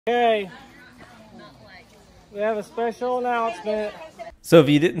Okay, we have a special announcement. So if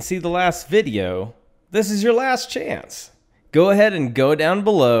you didn't see the last video, this is your last chance. Go ahead and go down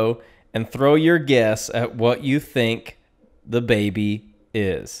below and throw your guess at what you think the baby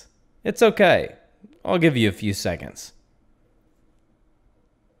is. It's okay. I'll give you a few seconds.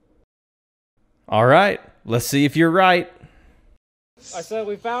 All right, let's see if you're right. I said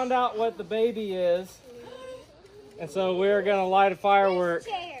we found out what the baby is, and so we're gonna light a firework.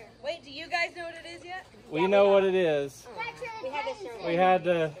 Wait, do you guys know what it is yet? We know what it is.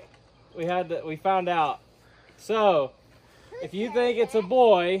 We found out. So, if you think it's a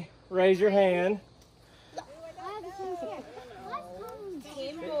boy, raise your hand.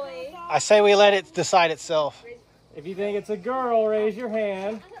 Team boy. I say we let it decide itself. If you think it's a girl, raise your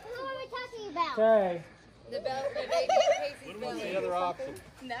hand. Who are we talking about? Okay. The baby Casey's belly. The other option.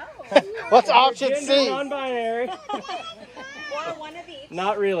 No. What's option Gender C? non-binary. Or one of each.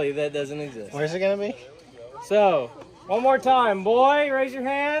 Not really. That doesn't exist. Where's it gonna be? So, one more time. Boy, raise your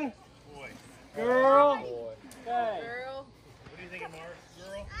hand. Boy. Girl. Okay. Girl. What do you think, Mark?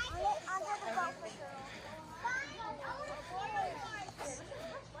 Girl?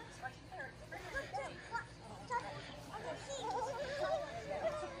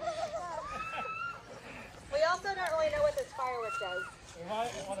 We also don't really know what this firework does. We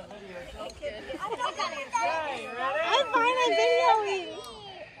want a video. Okay, ready? I'm fine at videoing.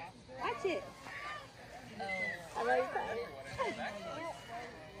 Watch it. I'm already excited.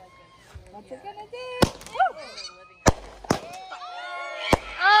 What's it gonna do?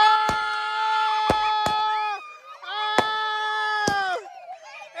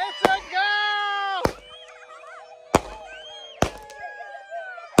 It's a girl!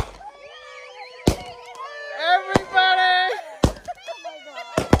 Everybody!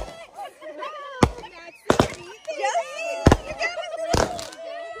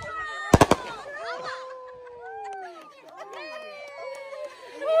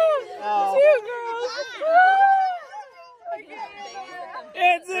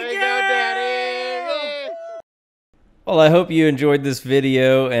 It's a There you girl. go, Daddy! Well, I hope you enjoyed this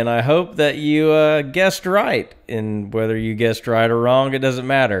video, and I hope that you guessed right. And whether you guessed right or wrong, it doesn't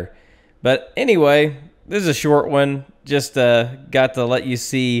matter. But anyway, this is a short one. Just got to let you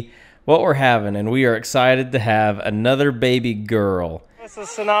see what we're having, and we are excited to have another baby girl. What's the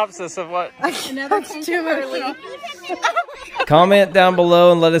synopsis of what? Another too early. Comment down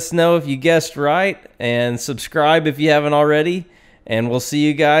below and let us know if you guessed right, and subscribe if you haven't already. And we'll see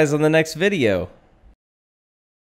you guys on the next video.